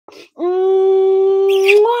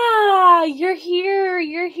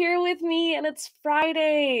It's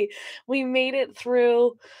Friday. We made it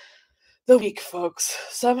through the week, folks.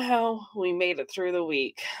 Somehow we made it through the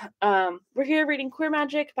week. We're here reading Queer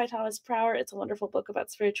Magic by Thomás Prower. It's a wonderful book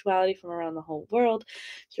about spirituality from around the whole world.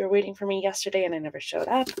 If you were waiting for me yesterday and I never showed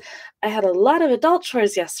up, I had a lot of adult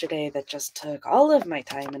chores yesterday that just took all of my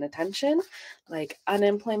time and attention, like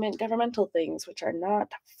unemployment governmental things, which are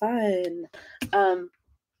not fun.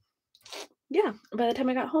 Yeah, by the time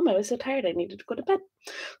I got home, I was so tired I needed to go to bed.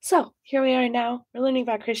 So, here we are now. We're learning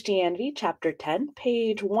about Christianity, chapter 10,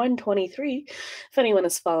 page 123, if anyone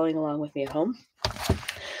is following along with me at home.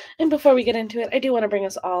 And before we get into it, I do want to bring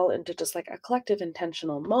us all into just like a collective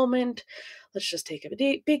intentional moment. Let's just take a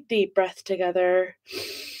big, deep breath together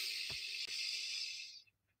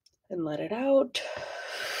and let it out.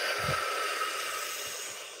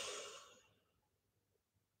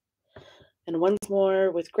 And once more,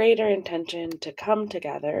 with greater intention to come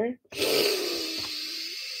together.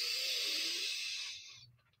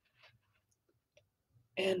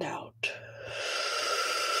 And out.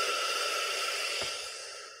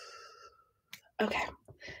 Okay,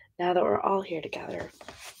 now that we're all here together,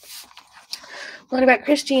 learn about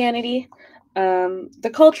Christianity.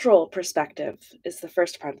 The cultural perspective is the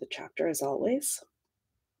first part of the chapter, as always.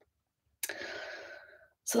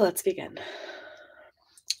 So let's begin.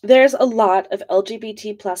 There's a lot of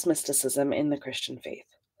LGBT plus mysticism in the Christian faith.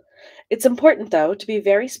 It's important, though, to be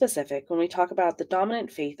very specific when we talk about the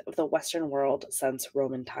dominant faith of the Western world since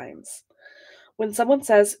Roman times. When someone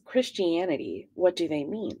says Christianity, what do they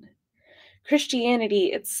mean? Christianity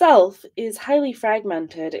itself is highly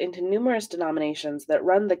fragmented into numerous denominations that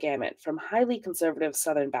run the gamut from highly conservative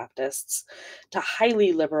Southern Baptists to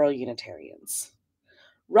highly liberal Unitarians.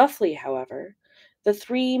 Roughly, however, the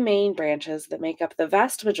three main branches that make up the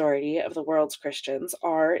vast majority of the world's Christians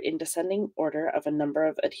are in descending order of a number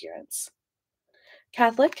of adherents: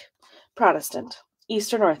 Catholic, Protestant,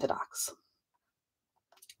 Eastern Orthodox.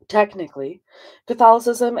 Technically,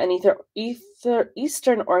 Catholicism and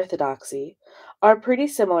Eastern Orthodoxy are pretty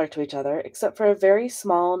similar to each other, except for a very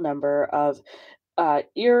small number of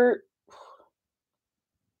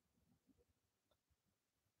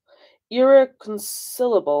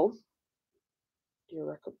irreconcilable.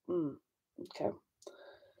 Okay.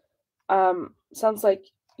 Sounds like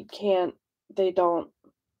you can't. They don't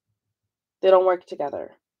work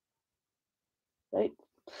together, right?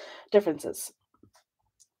 Differences.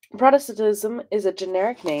 Protestantism is a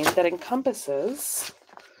generic name that encompasses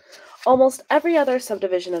almost every other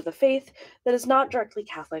subdivision of the faith that is not directly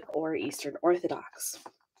Catholic or Eastern Orthodox.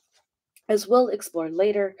 As we'll explore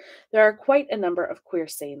later, there are quite a number of queer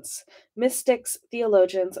saints, mystics,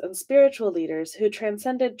 theologians, and spiritual leaders who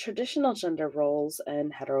transcended traditional gender roles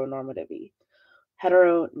and heteronormativity.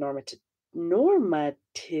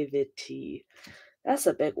 Normativity. That's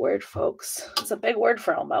a big word, folks. It's a big word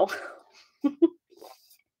for Elmo.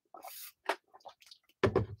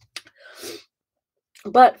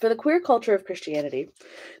 But for the queer culture of Christianity,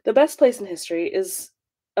 the best place in history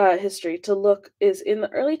to look is in the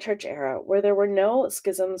early church era, where there were no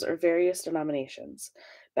schisms or various denominations,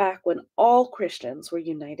 back when all Christians were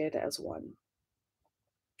united as one.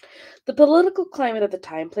 The political climate of the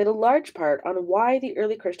time played a large part on why the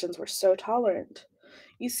early Christians were so tolerant.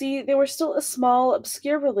 You see, they were still a small,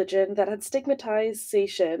 obscure religion that had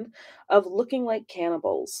stigmatization of looking like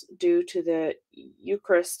cannibals due to the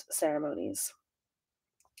Eucharist ceremonies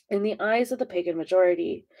in the eyes of the pagan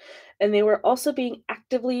majority, and they were also being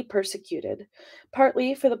actively persecuted,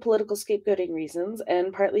 partly for the political scapegoating reasons,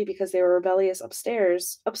 and partly because they were rebellious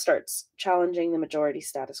upstarts challenging the majority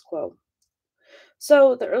status quo.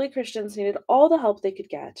 So the early Christians needed all the help they could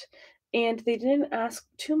get, and they didn't ask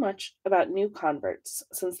too much about new converts,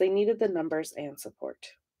 since they needed the numbers and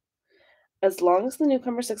support. As long as the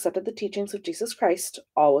newcomers accepted the teachings of Jesus Christ,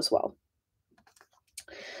 all was well.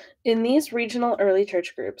 In these regional early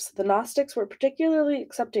church groups, the Gnostics were particularly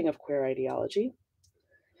accepting of queer ideology.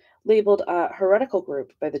 Labeled a heretical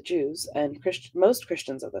group by the Jews and most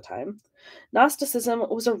Christians of the time, Gnosticism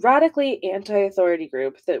was a radically anti-authority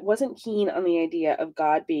group that wasn't keen on the idea of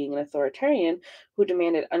God being an authoritarian who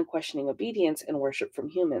demanded unquestioning obedience and worship from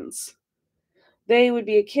humans. They would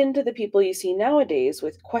be akin to the people you see nowadays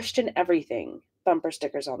with "question everything" bumper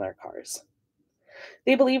stickers on their cars.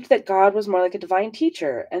 They believed that God was more like a divine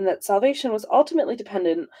teacher, and that salvation was ultimately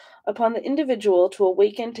dependent upon the individual to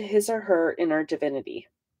awaken to his or her inner divinity.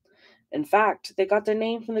 In fact, they got their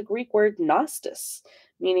name from the Greek word gnostis,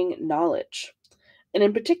 meaning knowledge. And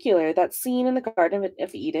in particular, that scene in the Garden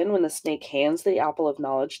of Eden when the snake hands the apple of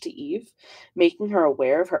knowledge to Eve, making her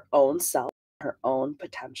aware of her own self, her own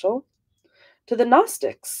potential. To the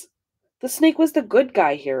Gnostics, The snake was the good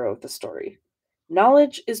guy hero of the story.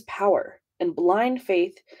 Knowledge is power, and blind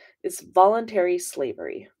faith is voluntary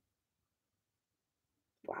slavery.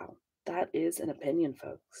 Wow, that is an opinion,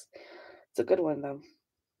 folks. It's a good one, though.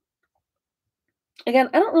 Again,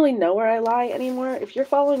 I don't really know where I lie anymore. If you're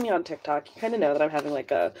following me on TikTok, you kind of know that I'm having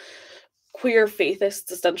like a queer faith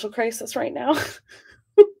existential crisis right now.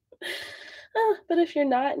 But if you're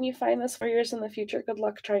not and you find this for years in the future, good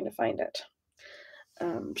luck trying to find it.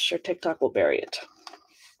 I'm sure TikTok will bury it.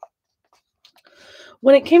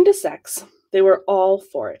 When it came to sex, they were all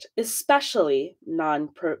for it, especially non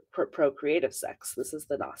procreative sex. This is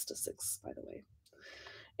the Gnostics, by the way.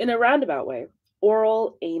 In a roundabout way,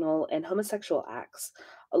 oral, anal, and homosexual acts,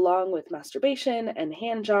 along with masturbation and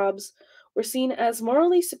hand jobs, were seen as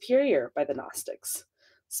morally superior by the Gnostics,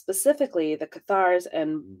 specifically the Cathars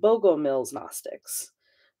and Bogomils Gnostics,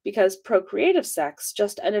 because procreative sex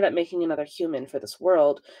just ended up making another human for this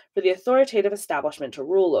world for the authoritative establishment to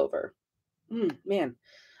rule over. Man,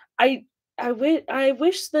 I I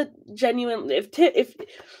wish that genuinely if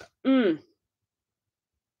mm,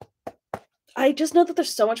 I just know that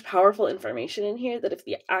there's so much powerful information in here that if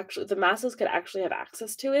the masses could actually have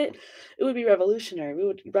access to it, it would be revolutionary. We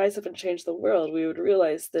would rise up and change the world. We would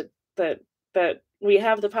realize that we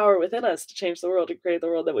have the power within us to change the world, to create the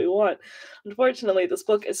world that we want. Unfortunately, this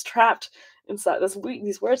book is trapped inside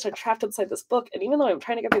these words are trapped inside this book, and even though I'm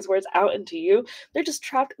trying to get these words out into you, they're just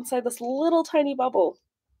trapped inside this little tiny bubble.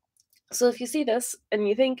 So if you see this and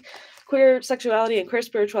you think queer sexuality and queer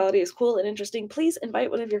spirituality is cool and interesting, please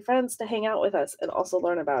invite one of your friends to hang out with us and also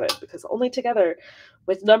learn about it, because only together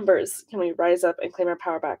with numbers can we rise up and claim our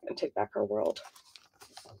power back and take back our world.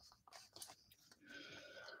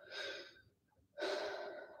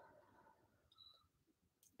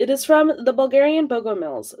 It is from the Bulgarian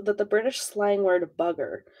Bogomils that the British slang word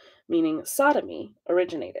bugger, meaning sodomy,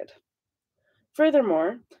 originated.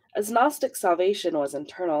 Furthermore, as Gnostic salvation was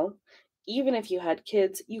internal, even if you had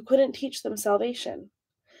kids, you couldn't teach them salvation.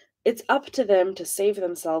 It's up to them to save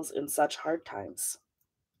themselves in such hard times.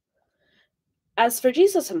 As for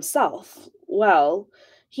Jesus himself, well,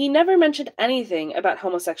 he never mentioned anything about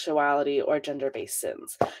homosexuality or gender-based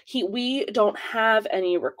sins. We don't have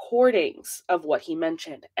any recordings of what he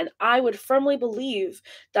mentioned, and I would firmly believe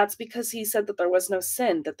that's because he said that there was no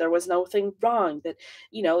sin, that there was nothing wrong,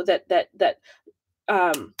 that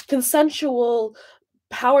consensual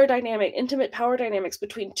intimate power dynamics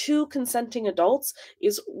between two consenting adults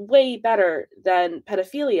is way better than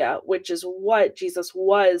pedophilia, which is what Jesus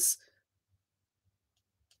was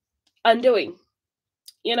undoing.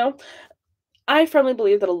 You know, I firmly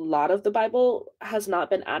believe that a lot of the Bible has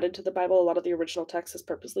not been added to the Bible. A lot of the original text has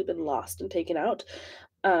purposely been lost and taken out.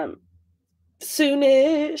 Um,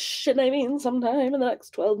 Soonish, and I mean sometime in the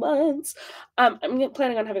next 12 months.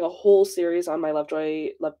 Planning on having a whole series on my Lovejoy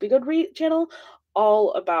Love Be Good Read channel,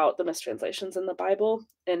 all about the mistranslations in the Bible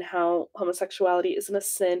and how homosexuality isn't a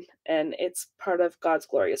sin and it's part of God's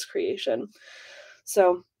glorious creation.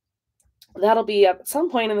 So that'll be up at some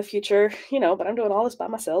point in the future, but I'm doing all this by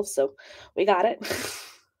myself, so we got it.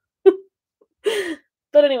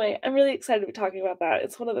 But anyway, I'm really excited to be talking about that.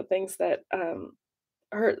 It's one of the things that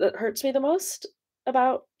hurts me the most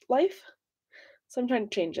about life, so I'm trying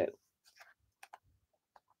to change it.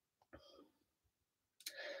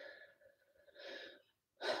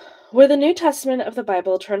 Where the New Testament of the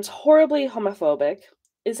Bible turns horribly homophobic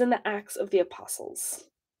is in the Acts of the Apostles.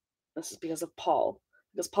 This is because of Paul,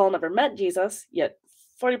 because Paul never met Jesus, yet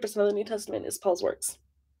 40% of the New Testament is Paul's works.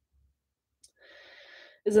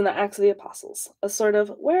 Is in the Acts of the Apostles, a sort of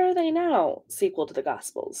 "Where Are They Now" sequel to the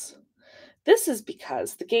Gospels. This is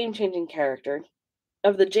because the game-changing character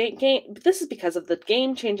of the game. This is because of the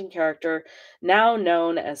game-changing character now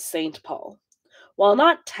known as Saint Paul. While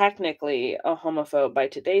not technically a homophobe by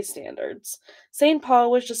today's standards, Saint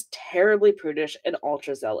Paul was just terribly prudish and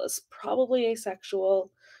ultra zealous, probably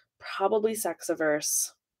asexual, probably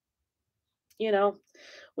sex-averse.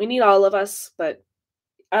 We need all of us, but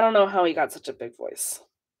I don't know how he got such a big voice.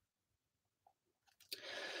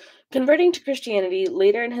 Converting to Christianity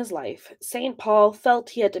later in his life, St. Paul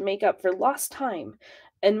felt he had to make up for lost time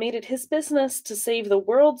and made it his business to save the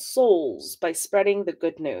world's souls by spreading the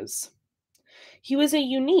good news. He was a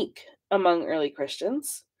unique among early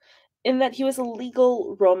Christians in that he was a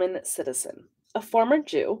legal Roman citizen, a former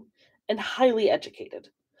Jew, and highly educated,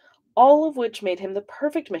 all of which made him the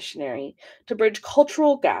perfect missionary to bridge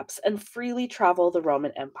cultural gaps and freely travel the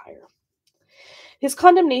Roman Empire. His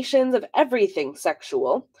condemnations of everything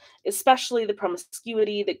sexual, especially the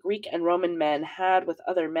promiscuity that Greek and Roman men had with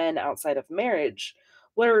other men outside of marriage,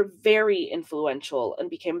 were very influential and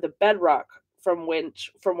became the bedrock from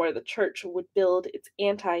where the church would build its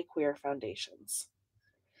anti-queer foundations.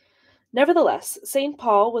 Nevertheless, St.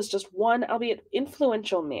 Paul was just one, albeit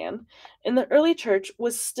influential man, and the early church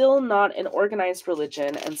was still not an organized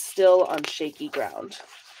religion and still on shaky ground,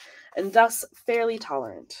 and thus fairly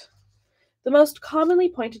tolerant. The most commonly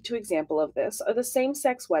pointed to example of this are the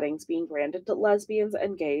same-sex weddings being granted to lesbians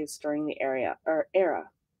and gays during the era.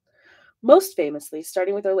 Most famously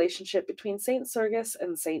starting with a relationship between Saint Sergius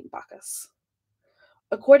and Saint Bacchus.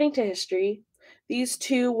 According to history, these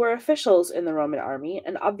two were officials in the Roman army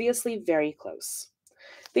and obviously very close.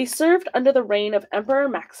 They served under the reign of Emperor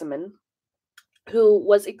Maximin, who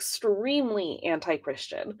was extremely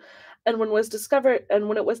anti-Christian. And when it was discovered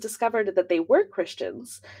that they were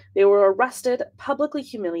Christians, they were arrested, publicly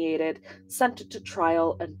humiliated, sent to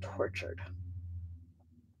trial, and tortured.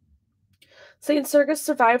 Saint Sergius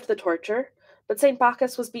survived the torture, but Saint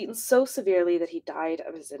Bacchus was beaten so severely that he died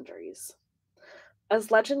of his injuries. As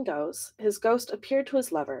legend goes, his ghost appeared to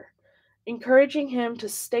his lover, encouraging him to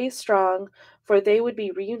stay strong, for they would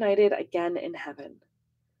be reunited again in heaven.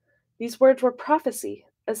 These words were prophecy,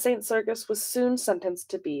 as Saint Sergius was soon sentenced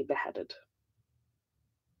to be beheaded.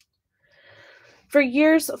 For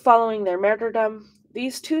years following their martyrdom,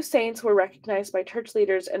 these two saints were recognized by church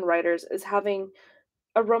leaders and writers as having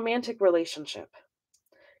a romantic relationship.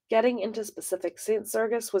 Getting into specifics, Saint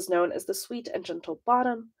Sergius was known as the sweet and gentle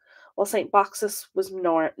bottom, while Saint Bacchus was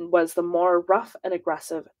the more rough and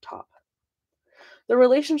aggressive top. The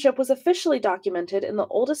relationship was officially documented in the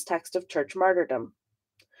oldest text of church martyrdom.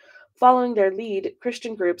 Following their lead,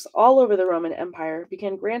 Christian groups all over the Roman Empire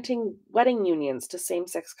began granting wedding unions to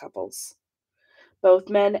same-sex couples, both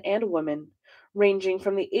men and women, ranging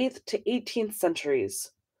from the 8th to 18th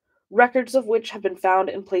centuries, records of which have been found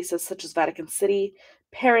in places such as Vatican City,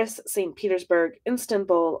 Paris, St. Petersburg,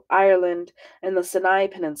 Istanbul, Ireland, and the Sinai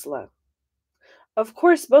Peninsula. Of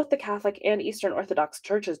course, both the Catholic and Eastern Orthodox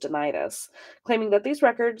churches deny this, claiming that these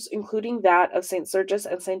records, including that of St. Sergius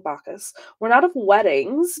and St. Bacchus, were not of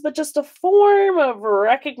weddings, but just a form of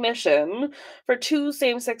recognition for two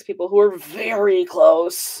same-sex people who were very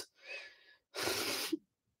close.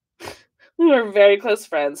 Who were very close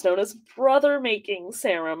friends, known as brother-making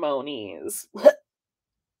ceremonies.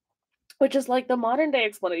 Which is like the modern day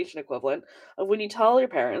explanation equivalent of when you tell your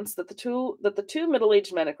parents that the two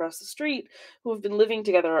middle-aged men across the street who have been living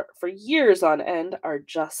together for years on end are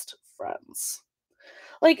just friends.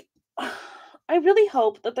 Like, I really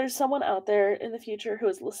hope that there's someone out there in the future who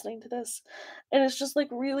is listening to this and is just like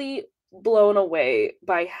really blown away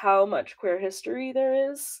by how much queer history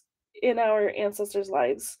there is in our ancestors'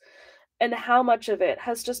 lives and how much of it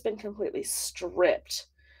has just been completely stripped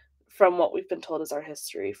from what we've been told is our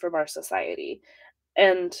history, from our society.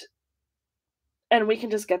 And we can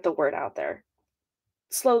just get the word out there.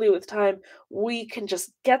 Slowly with time, we can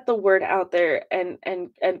just get the word out there and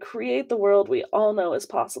create the world we all know is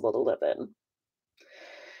possible to live in.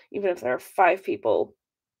 Even if there are 5 people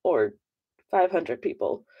or 500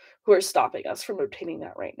 people who are stopping us from obtaining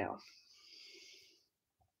that right now.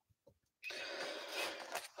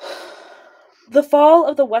 The fall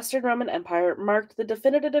of the Western Roman Empire marked the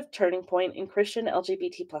definitive turning point in Christian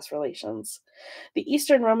LGBT plus relations. The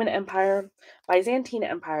Eastern Roman Empire, Byzantine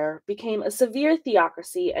Empire, became a severe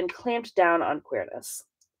theocracy and clamped down on queerness,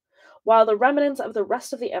 while the remnants of the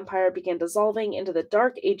rest of the empire began dissolving into the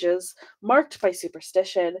Dark Ages, marked by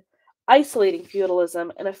superstition, isolating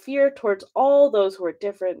feudalism, and a fear towards all those who were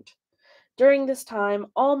different. During this time,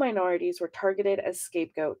 all minorities were targeted as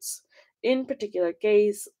scapegoats, in particular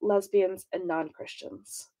gays, lesbians, and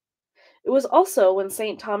non-Christians. It was also when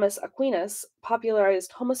St. Thomas Aquinas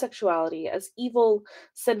popularized homosexuality as evil,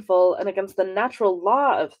 sinful, and against the natural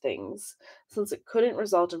law of things, since it couldn't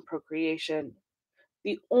result in procreation,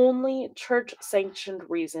 the only church-sanctioned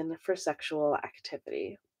reason for sexual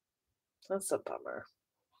activity. That's a bummer.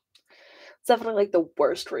 It's definitely like the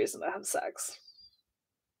worst reason to have sex.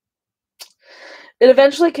 It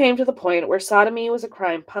eventually came to the point where sodomy was a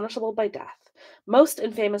crime punishable by death, most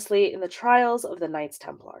infamously in the trials of the Knights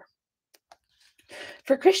Templar.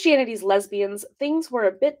 For Christianity's lesbians, things were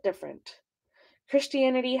a bit different.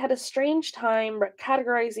 Christianity had a strange time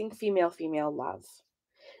categorizing female-female love.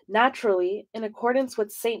 Naturally, in accordance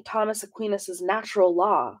with St. Thomas Aquinas' natural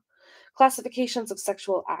law, classifications of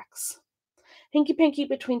sexual acts. Hanky-panky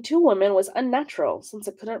between two women was unnatural, since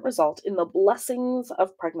it couldn't result in the blessings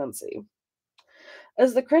of pregnancy.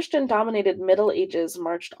 As the Christian-dominated Middle Ages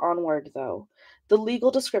marched onward, though, the legal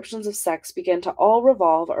descriptions of sex began to all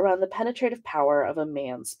revolve around the penetrative power of a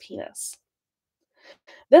man's penis.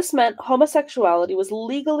 This meant homosexuality was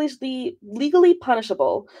legally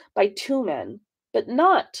punishable by two men, but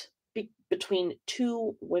not between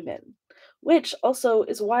two women, which also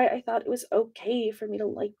is why I thought it was okay for me to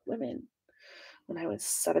like women when I was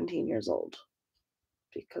 17 years old.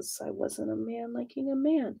 Because I wasn't a man liking a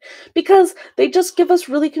man. Because they just give us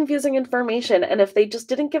really confusing information, and if they just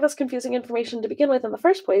didn't give us confusing information to begin with in the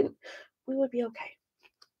first point, we would be okay.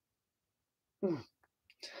 Mm.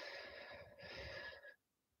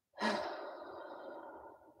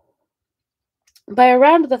 By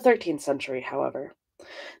around the 13th century, however,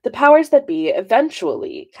 the powers that be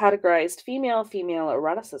eventually categorized female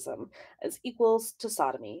eroticism as equals to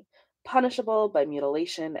sodomy, punishable by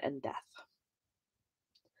mutilation and death.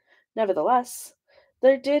 Nevertheless,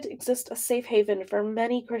 there did exist a safe haven for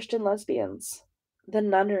many Christian lesbians: the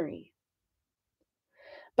nunnery.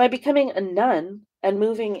 By becoming a nun and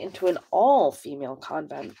moving into an all female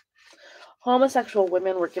convent, homosexual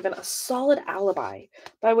women were given a solid alibi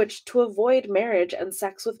by which to avoid marriage and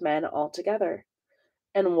sex with men altogether,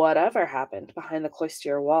 and whatever happened behind the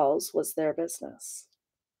cloister walls was their business.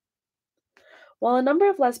 While a number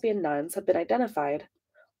of lesbian nuns have been identified,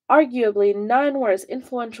 arguably none were as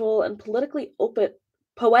influential and poetically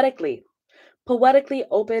poetically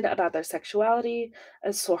open about their sexuality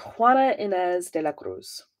as Sor Juana Inés de la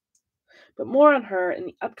Cruz. But more on her in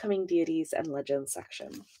the upcoming Deities and Legends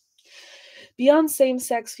section. Beyond same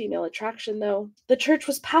sex female attraction, though, the Church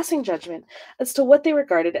was passing judgment as to what they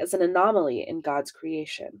regarded as an anomaly in God's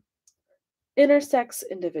creation: intersex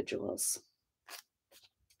individuals.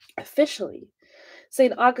 Officially,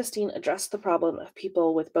 St. Augustine addressed the problem of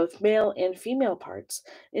people with both male and female parts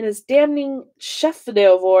in his damning chef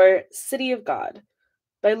d'oeuvre, City of God,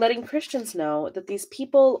 by letting Christians know that these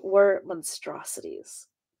people were monstrosities.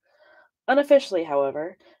 Unofficially,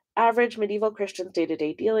 however, average medieval Christians'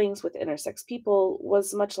 day-to-day dealings with intersex people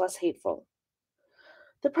was much less hateful.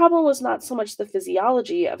 The problem was not so much the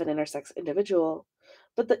physiology of an intersex individual,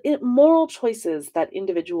 but the moral choices that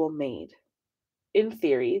individual made. In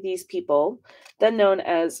theory, these people, then known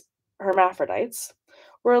as hermaphrodites,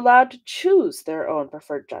 were allowed to choose their own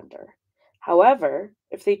preferred gender. However,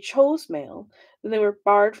 if they chose male, then they were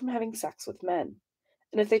barred from having sex with men.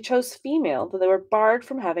 And if they chose female, then they were barred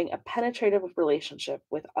from having a penetrative relationship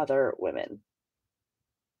with other women.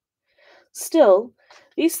 Still,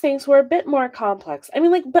 these things were a bit more complex. Never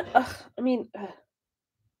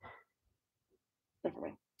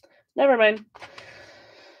mind. Never mind.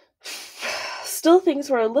 Still, things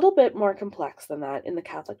were a little bit more complex than that in the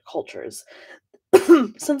Catholic cultures,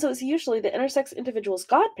 since it was usually the intersex individual's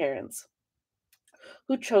godparents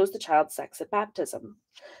who chose the child's sex at baptism,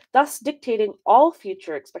 thus dictating all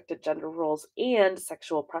future expected gender roles and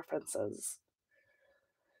sexual preferences.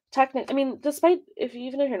 Despite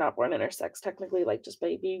even if you're not born intersex, technically, like just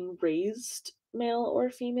by being raised male or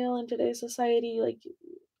female in today's society, like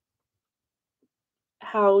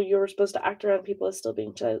how you're supposed to act around people is still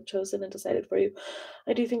being chosen and decided for you.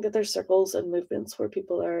 I do think that there's circles and movements where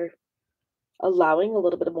people are allowing a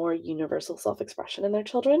little bit of more universal self-expression in their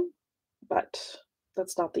children, but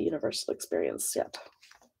that's not the universal experience yet.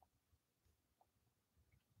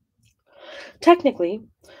 Technically,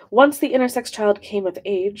 once the intersex child came of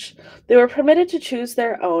age, they were permitted to choose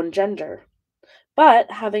their own gender. But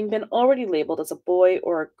having been already labeled as a boy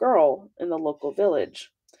or a girl in the local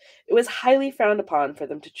village, it was highly frowned upon for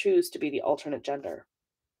them to choose to be the alternate gender.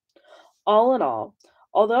 All in all,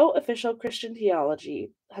 although official Christian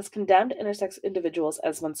theology has condemned intersex individuals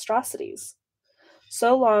as monstrosities,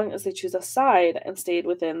 so long as they choose a side and stayed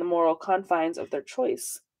within the moral confines of their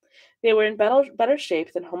choice, they were in better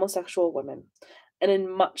shape than homosexual women, and in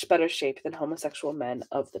much better shape than homosexual men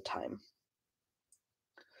of the time.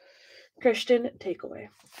 Christian takeaway: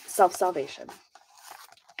 self-salvation.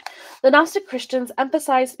 The Gnostic Christians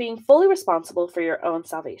emphasized being fully responsible for your own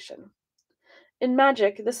salvation. In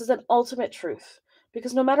magic, this is an ultimate truth,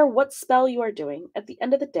 because no matter what spell you are doing, at the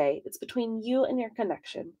end of the day, it's between you and your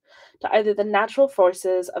connection to either the natural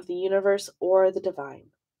forces of the universe or the divine.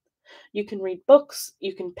 You can read books,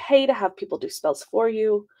 you can pay to have people do spells for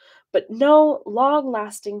you, but no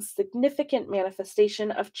long-lasting, significant manifestation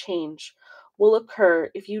of change will occur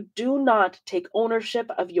if you do not take ownership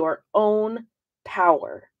of your own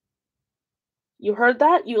power. You heard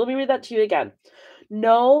that? Let me read that to you again.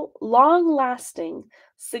 No long-lasting,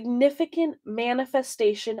 significant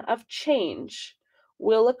manifestation of change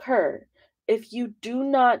will occur if you do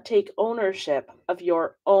not take ownership of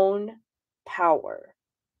your own power.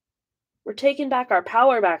 We're taking back our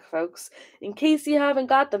power back, folks. In case you haven't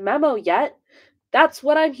got the memo yet, that's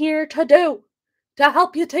what I'm here to do, to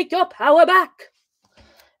help you take your power back.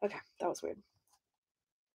 Okay, that was weird.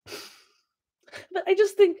 But I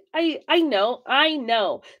just think I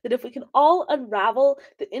know that if we can all unravel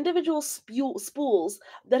the individual spools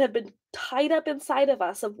that have been tied up inside of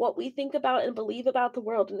us of what we think about and believe about the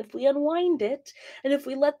world, and if we unwind it, and if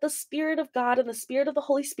we let the Spirit of God and the Spirit of the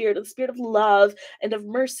Holy Spirit and the Spirit of love and of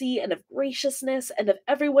mercy and of graciousness and of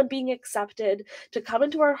everyone being accepted to come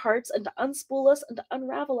into our hearts and to unspool us and to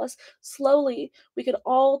unravel us, slowly we can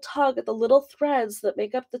all tug at the little threads that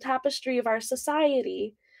make up the tapestry of our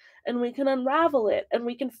society, and we can unravel it and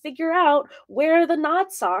we can figure out where the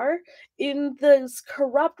knots are in those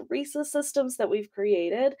corrupt racist systems that we've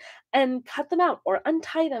created and cut them out or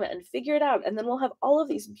untie them and figure it out. And then we'll have all of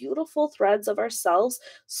these beautiful threads of ourselves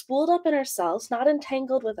spooled up in ourselves, not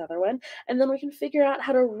entangled with other one. And then we can figure out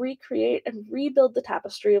how to recreate and rebuild the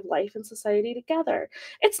tapestry of life and society together.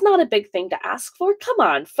 It's not a big thing to ask for. Come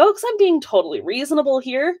on, folks. I'm being totally reasonable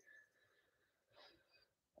here.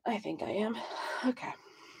 I think I am. Okay.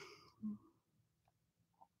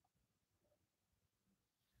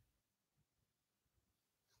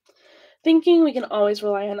 Thinking we can always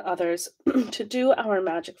rely on others to do our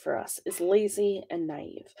magic for us is lazy and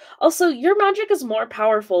naive. Also, your magic is more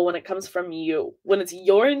powerful when it comes from you. When it's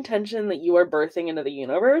your intention that you are birthing into the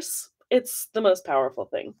universe, it's the most powerful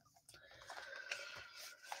thing.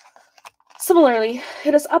 Similarly,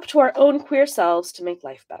 it is up to our own queer selves to make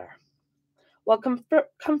life better. While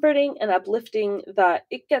comforting and uplifting the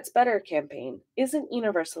It Gets Better campaign isn't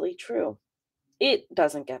universally true, it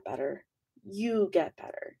doesn't get better. You get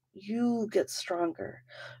better. You get stronger.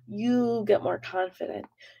 You get more confident.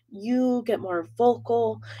 You get more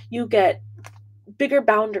vocal. You get bigger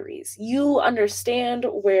boundaries. You understand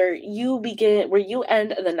where you begin, where you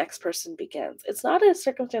end, and the next person begins. It's not a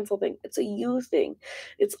circumstantial thing, it's a you thing.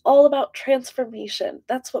 It's all about transformation.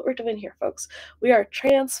 That's what we're doing here, folks. We are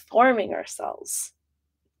transforming ourselves.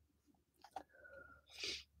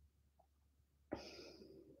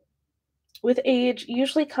 With age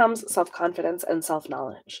usually comes self confidence and self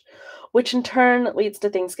knowledge, which in turn leads to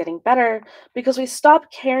things getting better because we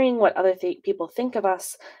stop caring what other people think of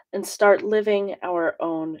us and start living our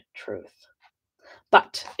own truth.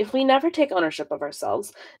 But if we never take ownership of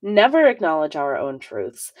ourselves, never acknowledge our own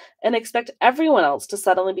truths, and expect everyone else to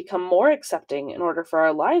suddenly become more accepting in order for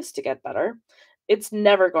our lives to get better, it's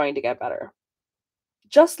never going to get better.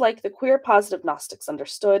 Just like the queer positive Gnostics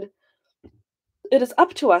understood, it is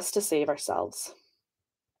up to us to save ourselves.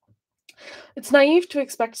 It's naive to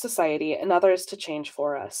expect society and others to change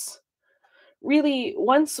for us. Really,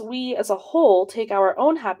 once we as a whole take our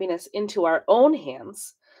own happiness into our own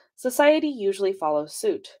hands, society usually follows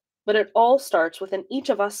suit. But it all starts within each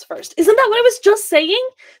of us first. Isn't that what I was just saying?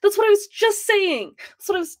 That's what I was just saying. That's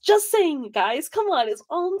what I was just saying, guys. Come on, it's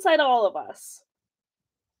all inside all of us.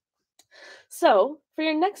 So, for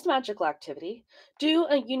your next magical activity, do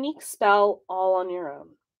a unique spell all on your own.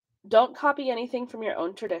 Don't copy anything from your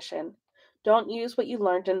own tradition. Don't use what you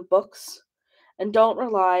learned in books. And don't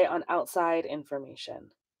rely on outside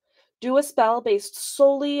information. Do a spell based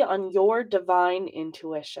solely on your divine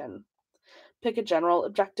intuition. Pick a general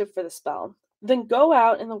objective for the spell. Then go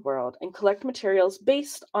out in the world and collect materials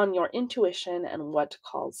based on your intuition and what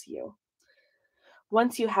calls you.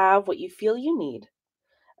 Once you have what you feel you need,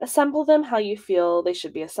 assemble them how you feel they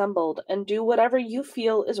should be assembled and do whatever you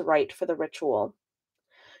feel is right for the ritual.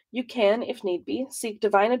 You can, if need be, seek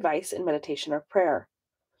divine advice in meditation or prayer.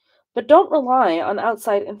 But don't rely on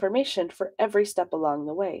outside information for every step along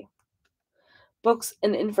the way. Books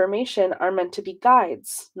and information are meant to be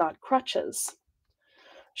guides, not crutches.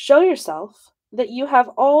 Show yourself that you have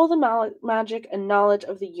all the magic and knowledge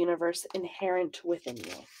of the universe inherent within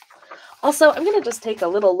you. Also, I'm going to just take a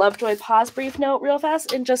little Lovejoy pause brief note real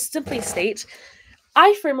fast and just simply state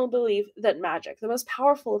I firmly believe that magic, the most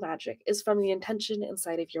powerful magic, is from the intention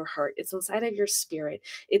inside of your heart. It's inside of your spirit.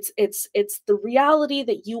 It's the reality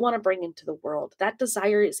that you want to bring into the world. That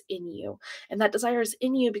desire is in you. And that desire is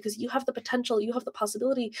in you because you have the potential, you have the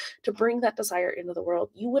possibility to bring that desire into the world.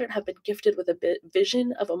 You wouldn't have been gifted with a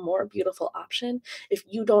vision of a more beautiful option if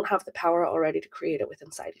you don't have the power already to create it within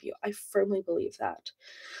inside of you. I firmly believe that.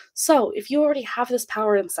 So, if you already have this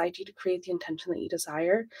power inside you to create the intention that you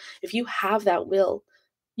desire, if you have that will,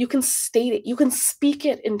 you can state it, you can speak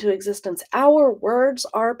it into existence. Our words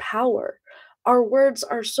are power. Our words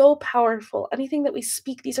are so powerful. Anything that we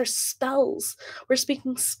speak, these are spells. We're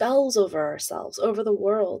speaking spells over ourselves, over the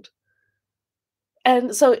world.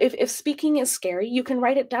 And so if speaking is scary, you can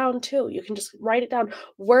write it down too. You can just write it down.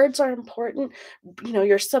 Words are important.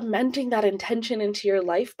 You're cementing that intention into your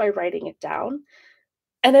life by writing it down.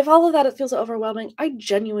 And if all of that it feels overwhelming, I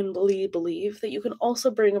genuinely believe that you can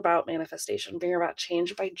also bring about manifestation, bring about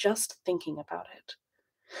change by just thinking about it.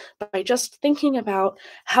 by just thinking about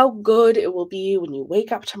how good it will be when you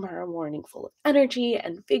wake up tomorrow morning full of energy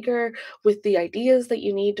and vigor with the ideas that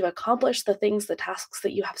you need to accomplish the tasks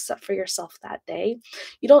that you have set for yourself that day.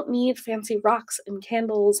 You don't need fancy rocks and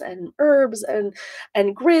candles and herbs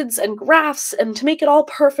and grids and graphs and to make it all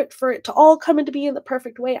perfect for it to all come into being in the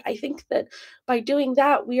perfect way. I think that by doing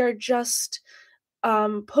that, we are just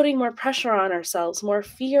putting more pressure on ourselves, more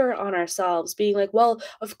fear on ourselves, being like, well,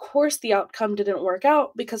 of course the outcome didn't work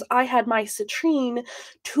out because I had my citrine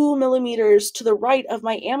 2 millimeters to the right of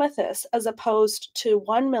my amethyst as opposed to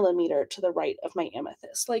 1 millimeter to the right of my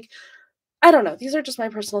amethyst. Like, I don't know. These are just my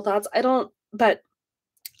personal thoughts. But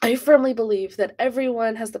I firmly believe that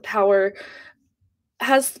everyone has the power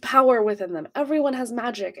within them. Everyone has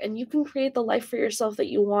magic, and you can create the life for yourself that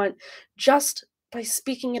you want just by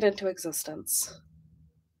speaking it into existence.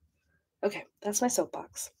 Okay, that's my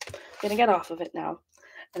soapbox. I'm gonna get off of it now,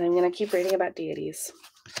 and I'm gonna keep reading about deities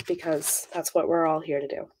because that's what we're all here to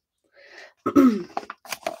do.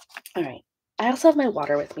 All right. I also have my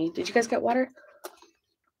water with me. Did you guys get water?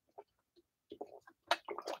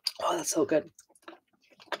 Oh, that's so good.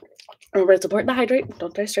 Remember, it's important to hydrate.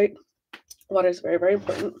 Don't dehydrate. Water is very, very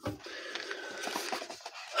important.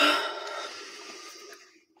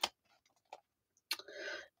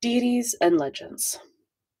 Deities and legends.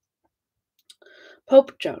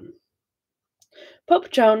 Pope Joan.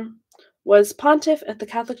 Pope Joan was pontiff at the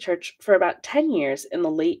Catholic Church for about 10 years in the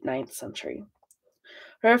late 9th century.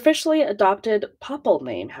 Her officially adopted papal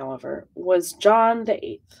name, however, was John the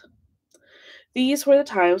Eighth. These were the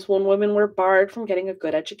times when women were barred from getting a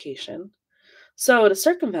good education. So, to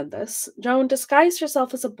circumvent this, Joan disguised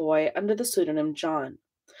herself as a boy under the pseudonym John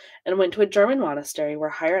and went to a German monastery where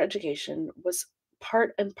higher education was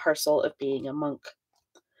part and parcel of being a monk.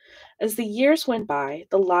 As the years went by,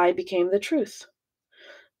 the lie became the truth.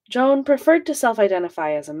 Joan preferred to self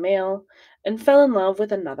identify as a male and fell in love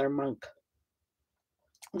with another monk.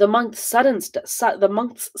 The monk's sudden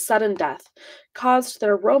death caused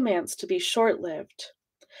their romance to be short-lived,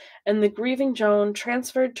 and the grieving Joan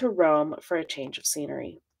transferred to Rome for a change of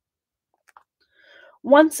scenery.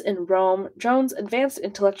 Once in Rome, Joan's advanced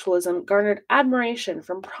intellectualism garnered admiration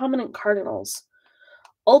from prominent cardinals,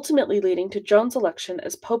 ultimately leading to Joan's election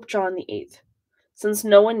as Pope John VIII, since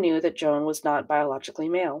no one knew that Joan was not biologically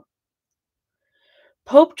male.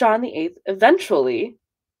 Pope John VIII eventually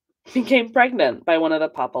became pregnant by one of the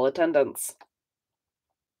papal attendants.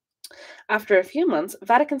 After a few months,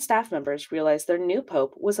 Vatican staff members realized their new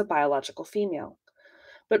pope was a biological female.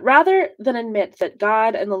 But rather than admit that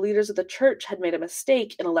God and the leaders of the church had made a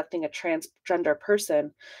mistake in electing a transgender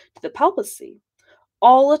person to the papacy,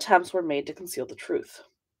 all attempts were made to conceal the truth.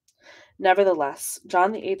 Nevertheless,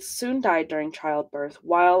 John VIII soon died during childbirth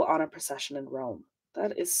while on a procession in Rome.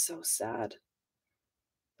 That is so sad.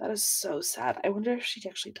 That is so sad. I wonder if she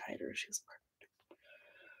actually died or if she was murdered.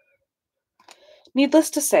 Needless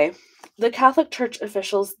to say, the Catholic Church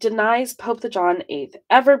officials denies Pope John VIII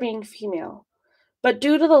ever being female, but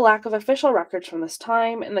due to the lack of official records from this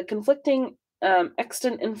time and the conflicting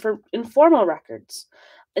extant informal records,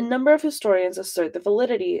 a number of historians assert the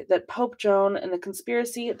validity that Pope Joan and the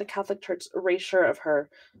conspiracy of the Catholic Church's erasure of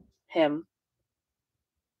him.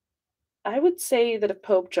 I would say that if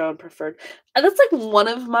Pope Joan preferred, that's like one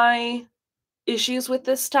of my issues with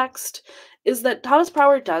this text is that Thomás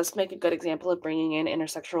Prower does make a good example of bringing in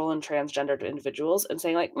intersexual and transgendered individuals and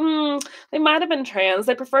saying like, they might have been trans,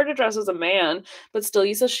 they prefer to dress as a man, but still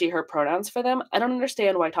uses she, her pronouns for them. I don't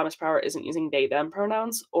understand why Thomás Prower isn't using they, them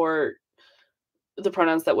pronouns or the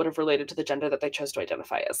pronouns that would have related to the gender that they chose to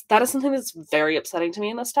identify as. That is something that's very upsetting to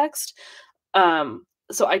me in this text.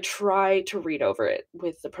 So I try to read over it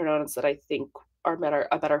with the pronouns that I think are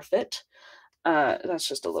a better fit. That's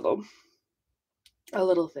just a little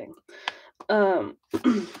thing.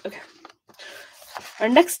 Okay. Our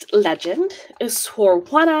next legend is Sor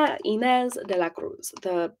Juana Inés de la Cruz,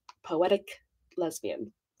 the poetic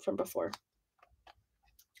lesbian from before.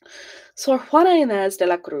 Sor Juana Inés de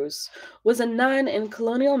la Cruz was a nun in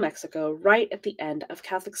colonial Mexico right at the end of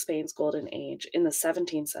Catholic Spain's golden age in the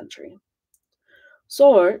 17th century.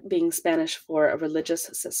 Sor being Spanish for a religious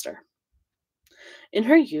sister. In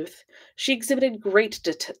her youth, she exhibited great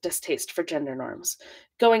distaste for gender norms,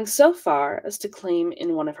 going so far as to claim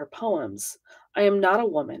in one of her poems, "I am not a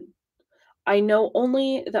woman. I know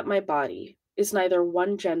only that my body is neither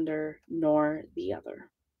one gender nor the other."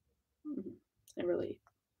 I relate.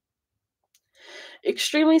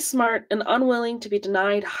 Extremely smart and unwilling to be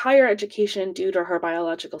denied higher education due to her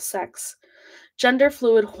biological sex, Gender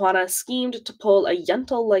fluid Juana schemed to pull a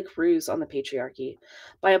Yentl like ruse on the patriarchy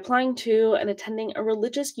by applying to and attending a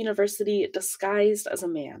religious university disguised as a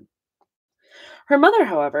man. Her mother,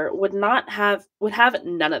 however, would have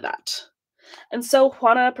none of that. And so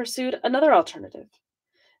Juana pursued another alternative,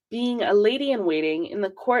 being a lady in waiting in the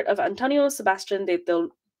court of Antonio Sebastian de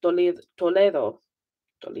Toledo,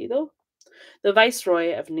 the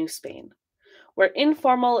viceroy of New Spain, where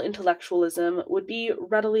informal intellectualism would be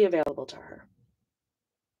readily available to her.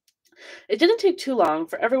 It didn't take too long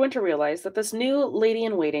for everyone to realize that this new lady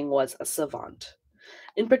in waiting was a savant.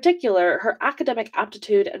 In particular, her academic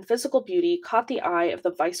aptitude and physical beauty caught the eye of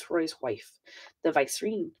the viceroy's wife, the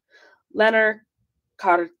vicereine, Leonor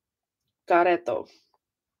Cargareto.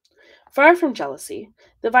 Far from jealousy,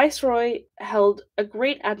 the viceroy held a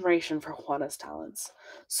great admiration for Juana's talents,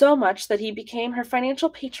 so much that he became her financial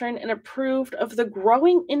patron and approved of the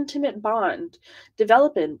growing intimate bond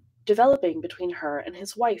developing between her and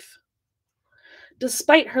his wife.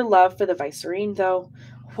 Despite her love for the vicereine, though,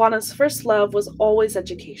 Juana's first love was always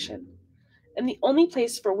education, and the only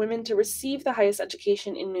place for women to receive the highest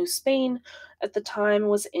education in New Spain at the time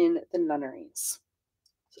was in the nunneries.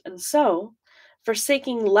 And so,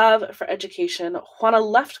 forsaking love for education, Juana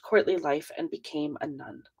left courtly life and became a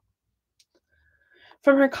nun.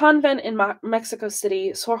 From her convent in Mexico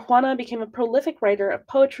City, Sor Juana became a prolific writer of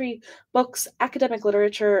poetry, books, academic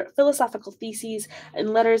literature, philosophical theses, and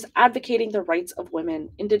letters advocating the rights of women,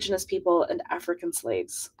 indigenous people, and African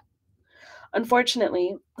slaves.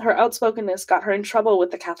 Unfortunately, her outspokenness got her in trouble with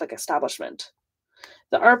the Catholic establishment.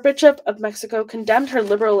 The Archbishop of Mexico condemned her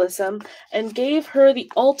liberalism and gave her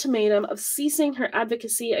the ultimatum of ceasing her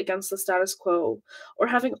advocacy against the status quo or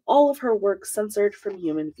having all of her work censored from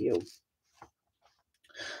human view.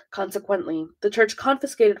 Consequently, the church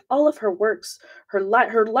confiscated all of her works, her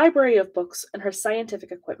library of books, and her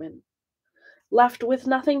scientific equipment. Left with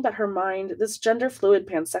nothing but her mind, this gender fluid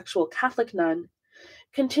pansexual Catholic nun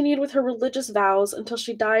continued with her religious vows until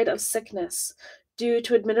she died of sickness due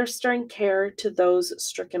to administering care to those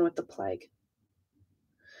stricken with the plague.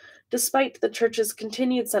 Despite the church's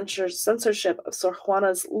continued censorship of Sor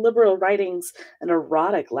Juana's liberal writings and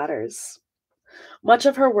erotic letters, much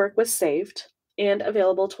of her work was saved and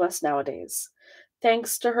available to us nowadays,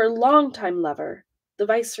 thanks to her longtime lover, the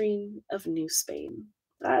Viceroy of New Spain.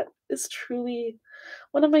 That is truly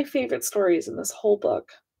one of my favorite stories in this whole book.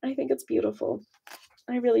 I think it's beautiful.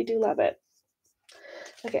 I really do love it.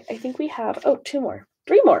 Okay, I think we have, two more.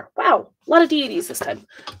 Three more. Wow, a lot of deities this time.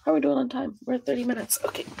 How are we doing on time? We're at 30 minutes.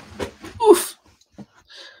 Okay. Oof. I'm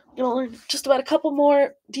gonna learn just about a couple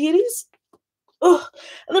more deities. Ugh.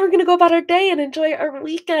 And then we're gonna go about our day and enjoy our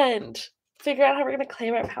weekend. Figure out how we're gonna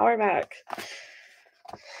claim our power back.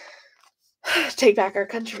 Take back our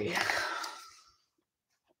country.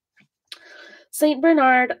 Saint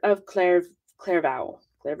Bernard of Clairvaux.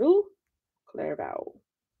 Clairvaux.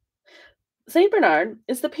 Saint Bernard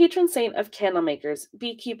is the patron saint of candlemakers,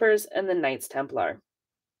 beekeepers, and the Knights Templar.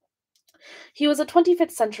 He was a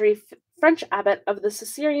 25th century French abbot of the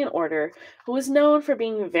Cistercian order who was known for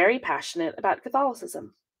being very passionate about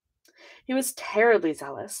Catholicism. He was terribly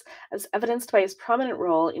zealous, as evidenced by his prominent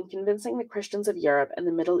role in convincing the Christians of Europe and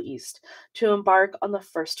the Middle East to embark on the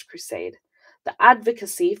First Crusade, the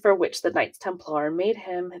advocacy for which the Knights Templar made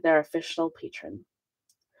him their official patron.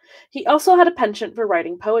 He also had a penchant for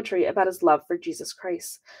writing poetry about his love for Jesus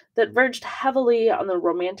Christ that verged heavily on the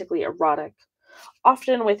romantically erotic,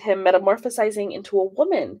 often with him metamorphosizing into a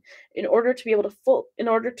woman in order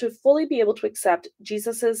to fully be able to accept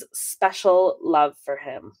Jesus's special love for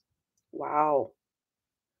him. Wow.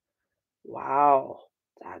 Wow.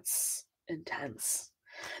 That's intense.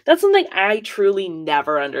 That's something I truly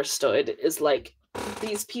never understood is like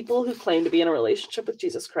these people who claim to be in a relationship with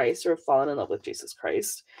Jesus Christ or have fallen in love with Jesus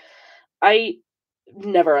Christ. I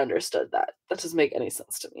never understood that. That doesn't make any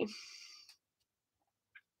sense to me.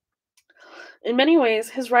 In many ways,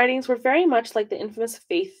 his writings were very much like the infamous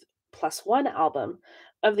Faith Plus One album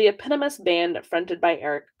of the eponymous band fronted by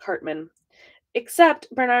Eric Cartman,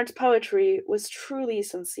 except Bernard's poetry was truly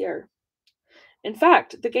sincere. In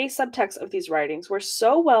fact, the gay subtexts of these writings were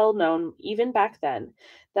so well known even back then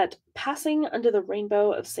that passing under the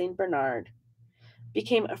rainbow of Saint Bernard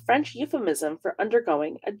became a French euphemism for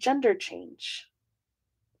undergoing a gender change.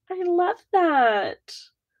 I love that.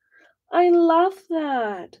 I love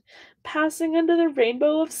that. Passing under the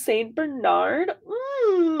rainbow of Saint Bernard?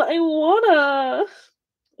 I wanna.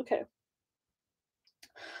 Okay.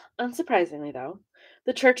 Unsurprisingly, though,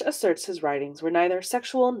 the church asserts his writings were neither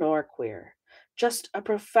sexual nor queer, just a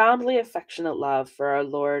profoundly affectionate love for our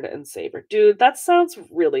Lord and Savior. Dude, that sounds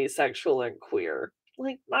really sexual and queer.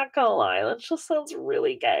 Like, not gonna lie, that just sounds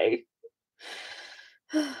really gay.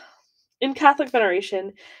 In Catholic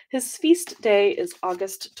veneration, his feast day is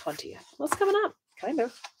August 20th. What's coming up? Kind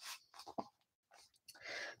of.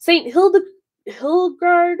 Saint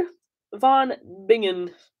Hildegard von Bingen.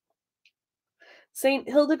 Saint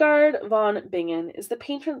Hildegard von Bingen is the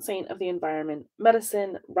patron saint of the environment,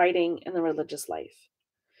 medicine, writing, and the religious life.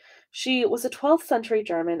 She was a 12th century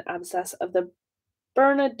German abbess of the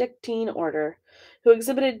Benedictine order who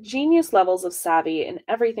exhibited genius levels of savvy in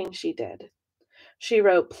everything she did. She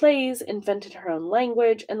wrote plays, invented her own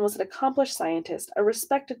language, and was an accomplished scientist, a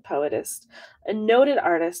respected poetess, a noted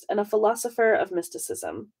artist, and a philosopher of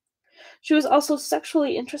mysticism. She was also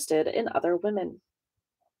sexually interested in other women.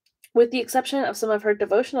 With the exception of some of her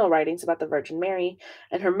devotional writings about the Virgin Mary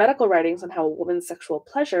and her medical writings on how a woman's sexual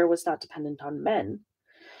pleasure was not dependent on men,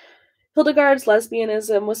 Hildegard's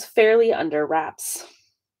lesbianism was fairly under wraps.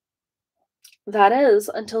 That is,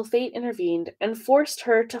 until fate intervened and forced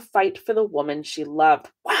her to fight for the woman she loved.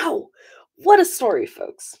 Wow! What a story,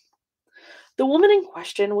 folks. The woman in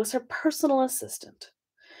question was her personal assistant,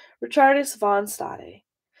 Richardus von Stade.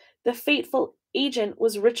 The fateful agent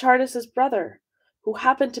was Richardus's brother, who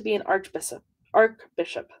happened to be an archbishop.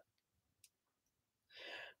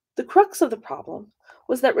 The crux of the problem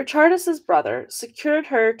was that Richardus's brother secured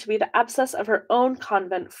her to be the abbess of her own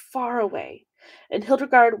convent far away, and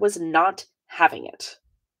Hildegard was not having it.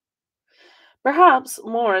 Perhaps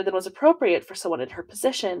more than was appropriate for someone in her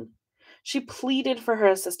position, she pleaded for her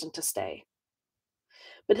assistant to stay.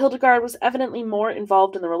 But Hildegard was evidently more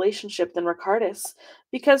involved in the relationship than Richardus,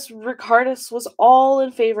 because Richardus was all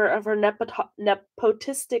in favor of her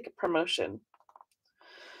nepotistic promotion.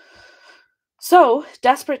 So,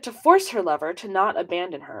 desperate to force her lover to not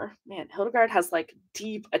abandon her, man, Hildegard has like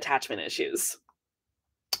deep attachment issues.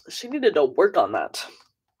 She needed to work on that.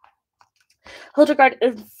 Hildegard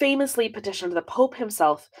famously petitioned the Pope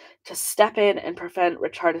himself to step in and prevent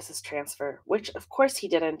Richardus's transfer, which of course he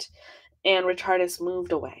didn't, and Richardus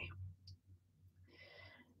moved away.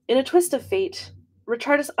 In a twist of fate,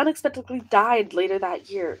 Richardus unexpectedly died later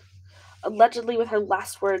that year, allegedly with her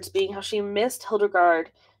last words being how she missed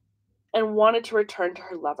Hildegard and wanted to return to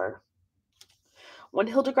her lover. When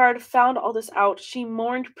Hildegard found all this out, she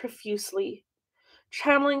mourned profusely,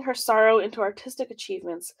 channeling her sorrow into artistic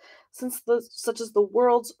achievements, such as the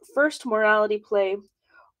world's first morality play,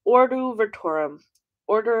 Ordo Virtuorum,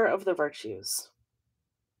 Order of the Virtues.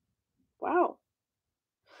 Wow.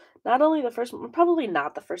 Not only the first, probably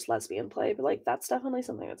not the first lesbian play, but like that's definitely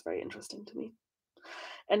something that's very interesting to me.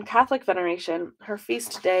 In Catholic veneration, her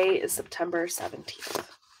feast day is September 17th.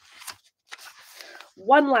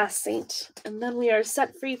 One last saint, and then we are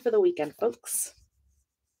set free for the weekend, folks.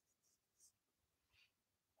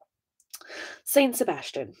 Saint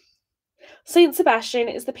Sebastian. Saint Sebastian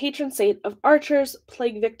is the patron saint of archers,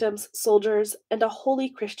 plague victims, soldiers, and a holy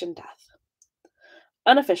Christian death.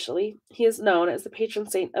 Unofficially, he is known as the patron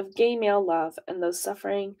saint of gay male love and those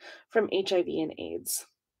suffering from HIV and AIDS.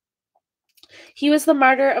 He was the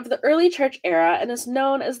martyr of the early church era and is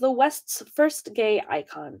known as the West's first gay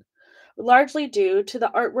icon, largely due to the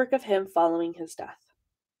artwork of him following his death.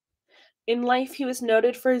 In life, he was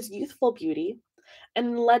noted for his youthful beauty, and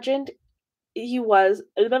in legend, he was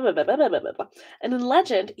the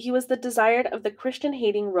desired of the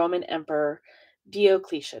Christian-hating Roman Emperor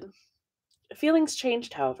Diocletian. Feelings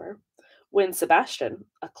changed, however, when Sebastian,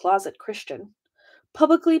 a closet Christian,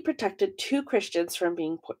 publicly protected two Christians from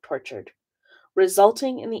being tortured,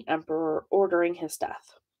 resulting in the emperor ordering his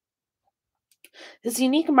death. His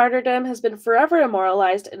unique martyrdom has been forever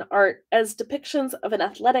immortalized in art as depictions of an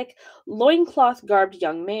athletic, loincloth-garbed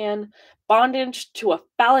young man, bondaged to a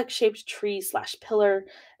phallic-shaped tree/pillar,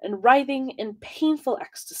 and writhing in painful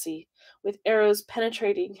ecstasy, with arrows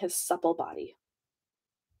penetrating his supple body.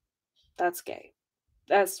 That's gay.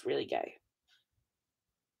 That's really gay.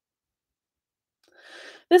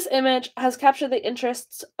 This image has captured the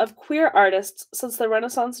interests of queer artists since the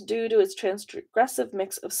Renaissance due to its transgressive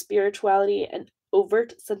mix of spirituality and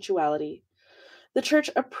overt sensuality. The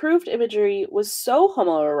church-approved imagery was so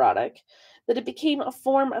homoerotic that it became a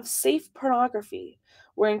form of safe pornography,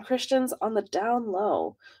 wherein Christians on the down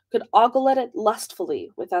low could ogle at it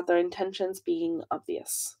lustfully without their intentions being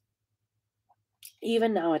obvious.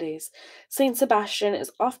 Even nowadays, Saint Sebastian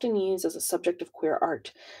is often used as a subject of queer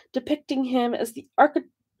art, depicting him as the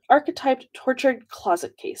archetyped tortured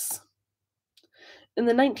closet case. In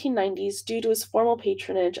the 1990s, due to his formal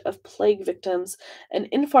patronage of plague victims and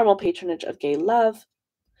informal patronage of gay love,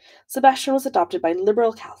 Sebastian was adopted by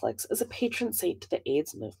liberal Catholics as a patron saint to the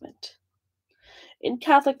AIDS movement. In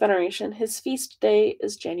Catholic veneration, his feast day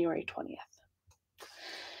is January 20th.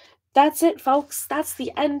 That's it, folks. That's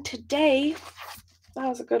the end today. That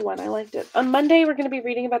was a good one. I liked it. On Monday, we're going to be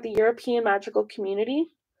reading about the European magical community,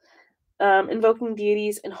 invoking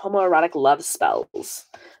deities and homoerotic love spells.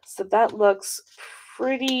 So that looks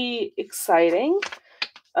pretty exciting.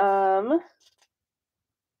 Yeah,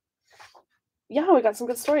 we got some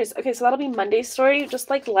good stories. Okay, so that'll be Monday's story, just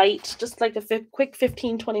like light, just like a quick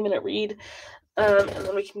 15, 20-minute read. And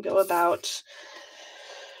then we can go about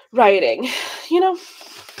writing,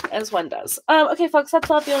 as one does. Okay, folks, that's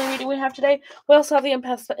not the only reading we have today. We also have the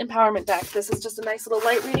empowerment deck. This is just a nice little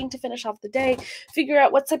light reading to finish off the day. Figure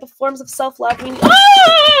out what type of forms of self-love we need. Ah!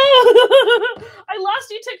 I lost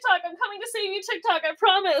you, TikTok. I'm coming to save you, TikTok. I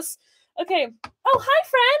promise. Okay. Oh, hi,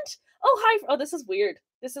 friend. Oh, hi. Oh, this is weird.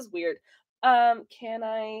 This is weird. Can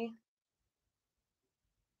I?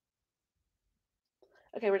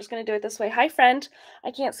 Okay, we're just gonna do it this way. Hi, friend.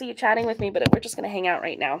 I can't see you chatting with me, but we're just gonna hang out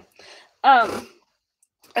right now.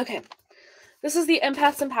 Okay. This is the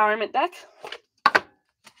Empath's Empowerment deck.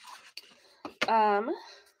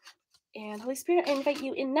 And Holy Spirit, I invite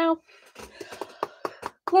you in now.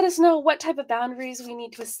 Let us know what type of boundaries we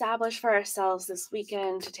need to establish for ourselves this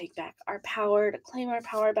weekend to take back our power, to claim our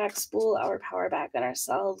power back, spool our power back in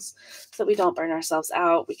ourselves so that we don't burn ourselves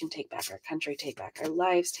out. We can take back our country, take back our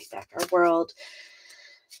lives, take back our world.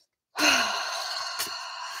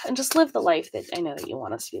 And just live the life that I know that you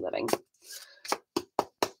want us to be living.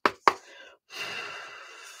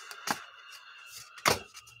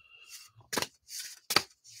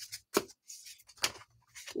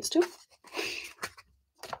 These two.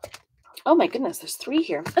 Oh my goodness, there's 3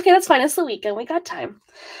 here. Okay, that's fine. It's the weekend. We got time.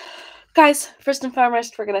 Guys, first and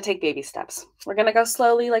foremost, we're going to take baby steps. We're going to go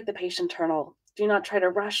slowly like the patient turtle. Do not try to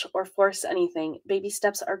rush or force anything. Baby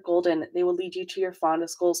steps are golden. They will lead you to your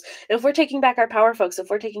fondest goals. If we're taking back our power, folks, if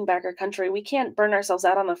we're taking back our country, we can't burn ourselves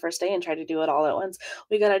out on the first day and try to do it all at once.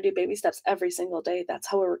 We got to do baby steps every single day. That's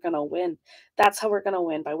how we're going to win. That's how we're going to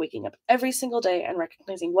win, by waking up every single day and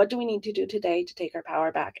recognizing what do we need to do today to take our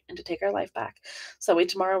power back and to take our life back. So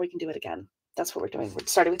tomorrow we can do it again. That's what we're doing. We're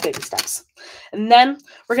starting with baby steps. And then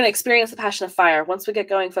we're going to experience the passion of fire. Once we get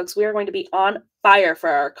going, folks, we are going to be on fire for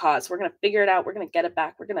our cause. We're going to figure it out. We're going to get it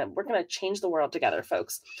back. We're going to change the world together,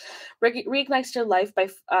 folks. Reignite your life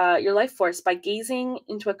your life force by gazing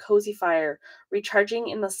into a cozy fire, recharging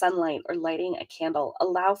in the sunlight, or lighting a candle.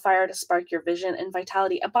 Allow fire to spark your vision and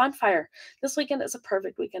vitality. A bonfire. This weekend is a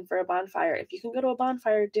perfect weekend for a bonfire. If you can go to a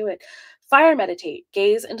bonfire, do it. Fire meditate.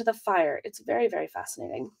 Gaze into the fire. It's very, very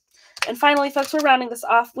fascinating. And finally, folks, we're rounding this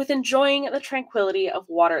off with enjoying the tranquility of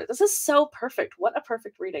water. This is so perfect. What a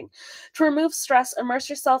perfect reading. To remove stress, immerse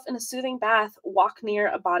yourself in a soothing bath, walk near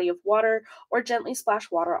a body of water, or gently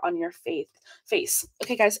splash water on your face.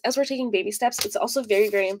 Okay, guys, as we're taking baby steps, it's also very,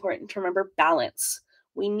 very important to remember balance.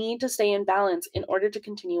 We need to stay in balance in order to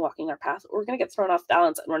continue walking our path. We're going to get thrown off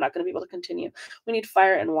balance and we're not going to be able to continue. We need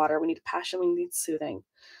fire and water. We need passion. We need soothing.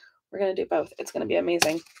 We're going to do both. It's going to be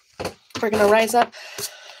amazing. We're going to rise up.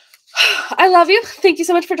 I love you. Thank you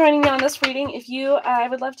so much for joining me on this reading. I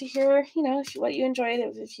would love to hear, what you enjoyed.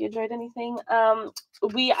 If you enjoyed anything,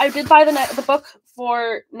 I did buy the book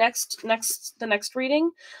for the next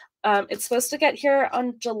reading. It's supposed to get here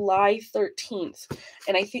on July 13th,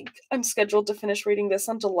 and I think I'm scheduled to finish reading this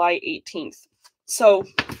on July 18th. So,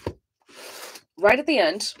 right at the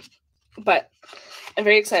end, but I'm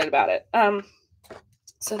very excited about it.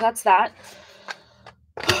 So that's that.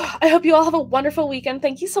 I hope you all have a wonderful weekend.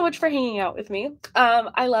 Thank you so much for hanging out with me.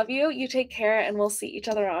 I love you. You take care, and we'll see each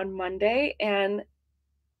other on Monday. And,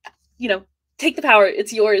 take the power.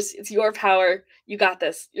 It's yours. It's your power. You got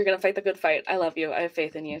this. You're going to fight the good fight. I love you. I have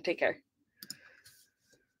faith in you. Take care.